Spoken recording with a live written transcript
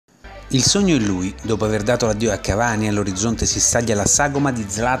Il sogno è lui, dopo aver dato l'addio a Cavani, all'orizzonte si staglia la sagoma di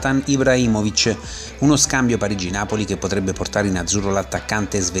Zlatan Ibrahimovic, uno scambio Parigi-Napoli che potrebbe portare in azzurro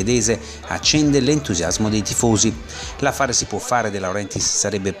l'attaccante svedese, accende l'entusiasmo dei tifosi. L'affare si può fare, De Laurentiis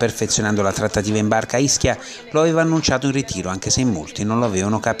starebbe perfezionando la trattativa in barca a Ischia, lo aveva annunciato in ritiro anche se in molti non lo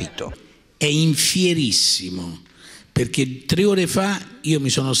avevano capito. È infierissimo, perché 3 ore fa io mi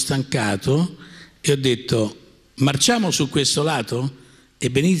sono stancato e ho detto marciamo su questo lato? E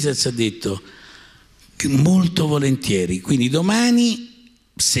Benitez ha detto molto volentieri, quindi domani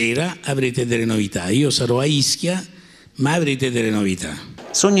sera avrete delle novità, io sarò a Ischia ma avrete delle novità.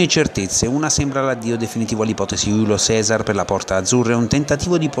 Sogni e certezze, una sembra l'addio definitivo all'ipotesi Julio César per la porta azzurra e un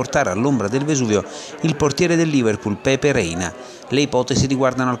tentativo di portare all'ombra del Vesuvio il portiere del Liverpool Pepe Reina. Le ipotesi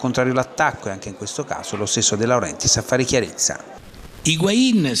riguardano al contrario l'attacco e anche in questo caso lo stesso De Laurentiis a fare chiarezza.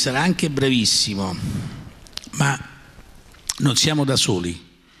 Higuaín sarà anche bravissimo, ma non siamo da soli,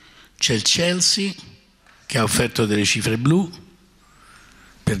 c'è il Chelsea che ha offerto delle cifre blu,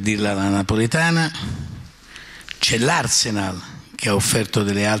 per dirla alla napoletana, c'è l'Arsenal che ha offerto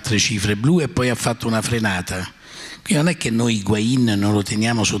delle altre cifre blu e poi ha fatto una frenata. Quindi non è che noi Higuaín non lo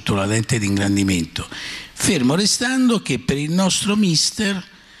teniamo sotto la lente di ingrandimento, fermo restando che per il nostro mister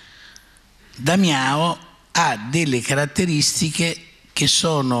Damiao ha delle caratteristiche che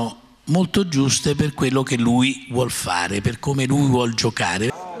sono molto giuste per quello che lui vuol fare, per come lui vuol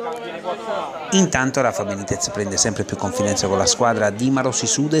giocare. Intanto Rafa Benitez prende sempre più confidenza con la squadra, Di Maro si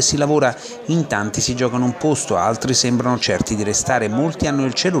suda e si lavora, in tanti si giocano un posto, altri sembrano certi di restare, molti hanno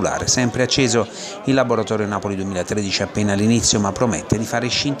il cellulare sempre acceso. Il laboratorio Napoli 2013 è appena all'inizio ma promette di fare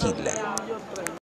scintille.